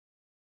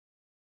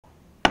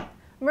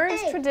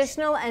Merge 8,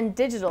 traditional and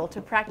digital to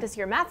practice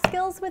your math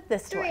skills with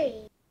this toy.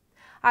 3.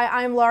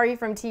 Hi, I'm Laurie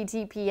from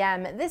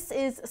TTPM. This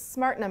is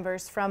Smart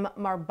Numbers from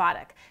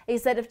Marbotic, a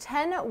set of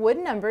 10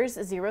 wooden numbers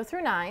 0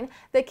 through 9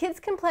 that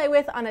kids can play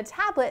with on a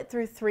tablet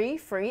through 3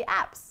 free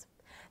apps.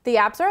 The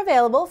apps are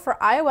available for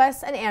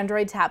iOS and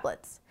Android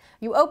tablets.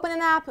 You open an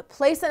app,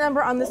 place a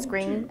number on the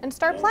screen, and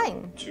start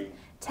playing.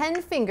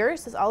 10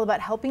 Fingers is all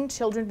about helping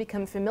children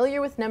become familiar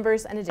with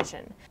numbers and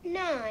addition.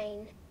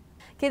 9.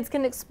 Kids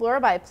can explore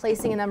by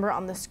placing a number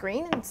on the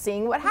screen and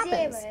seeing what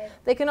happens. 0.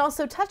 They can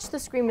also touch the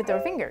screen with their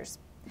fingers.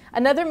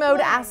 Another mode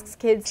 1, asks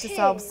kids to 2,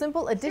 solve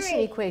simple addition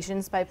 3,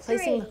 equations by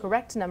placing the 3,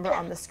 correct number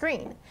on the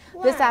screen.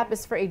 1 This app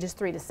is for ages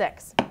 3 to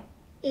 6.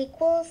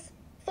 Equals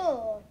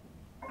 4.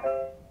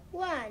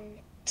 1,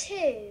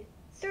 2,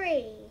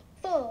 3,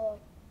 4.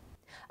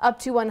 Up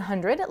to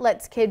 100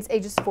 lets kids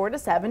ages 4 to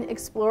 7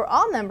 explore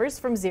all numbers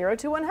from 0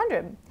 to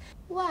 100.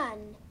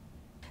 1.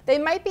 They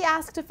might be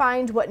asked to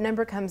find what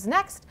number comes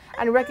next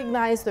and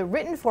recognize the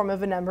written form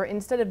of a number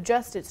instead of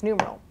just its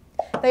numeral.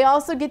 They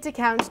also get to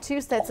count 2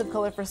 sets of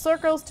colorful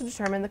circles to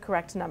determine the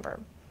correct number.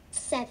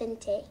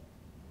 70.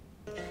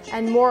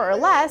 And more or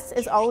less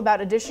is all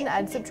about addition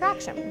and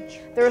subtraction.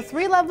 There are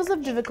 3 levels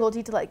of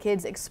difficulty to let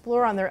kids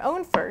explore on their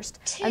own first,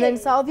 and then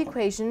solve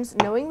equations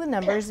knowing the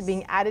numbers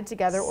being added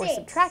together or 6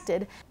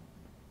 subtracted.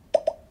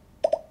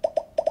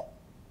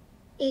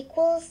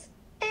 Equals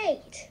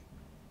 8.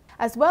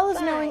 As well as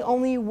knowing 5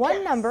 only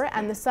one number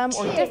and the sum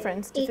or 2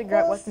 difference to figure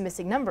out what equals the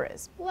missing number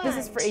is. This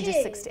is 1, for ages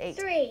 2, 6 to 8.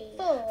 3,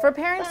 4, For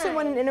parents who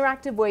want an 5,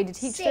 interactive way to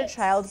teach their 6,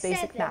 child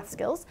basic 7, math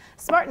skills,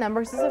 Smart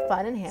Numbers is a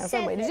fun and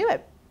hands-on way to 7. do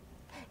it.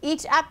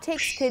 Each app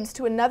takes kids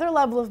to another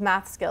level of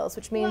math skills,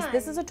 which means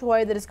this is a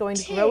toy that is going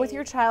to grow with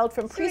your child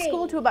from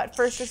preschool to about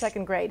 1st or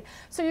 2nd grade.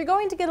 So you're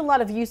going to get a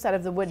lot of use out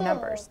of the wood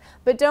numbers.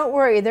 But don't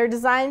worry, they're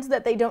designed so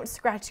that they don't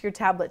scratch your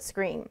tablet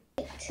screen.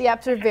 The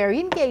apps are very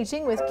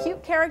engaging with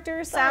cute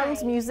characters,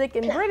 sounds, music,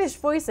 and British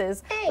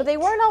voices, but they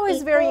weren't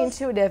always very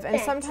intuitive, and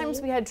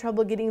sometimes we had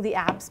trouble getting the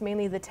apps,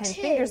 mainly the 10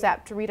 Fingers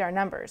app, to read our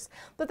numbers.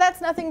 But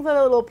that's nothing that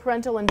a little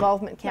parental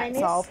involvement can't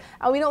solve,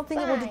 and we don't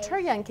think it will deter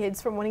young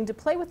kids from wanting to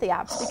play with the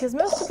apps, because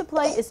most of the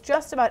play is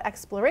just about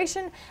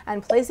exploration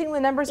and placing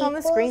the numbers on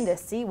the screen to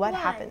see what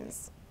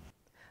happens.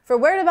 For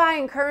where to buy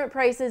and current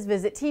prices,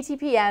 visit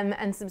TTPM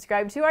and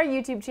subscribe to our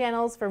YouTube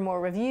channels for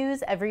more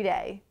reviews every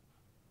day.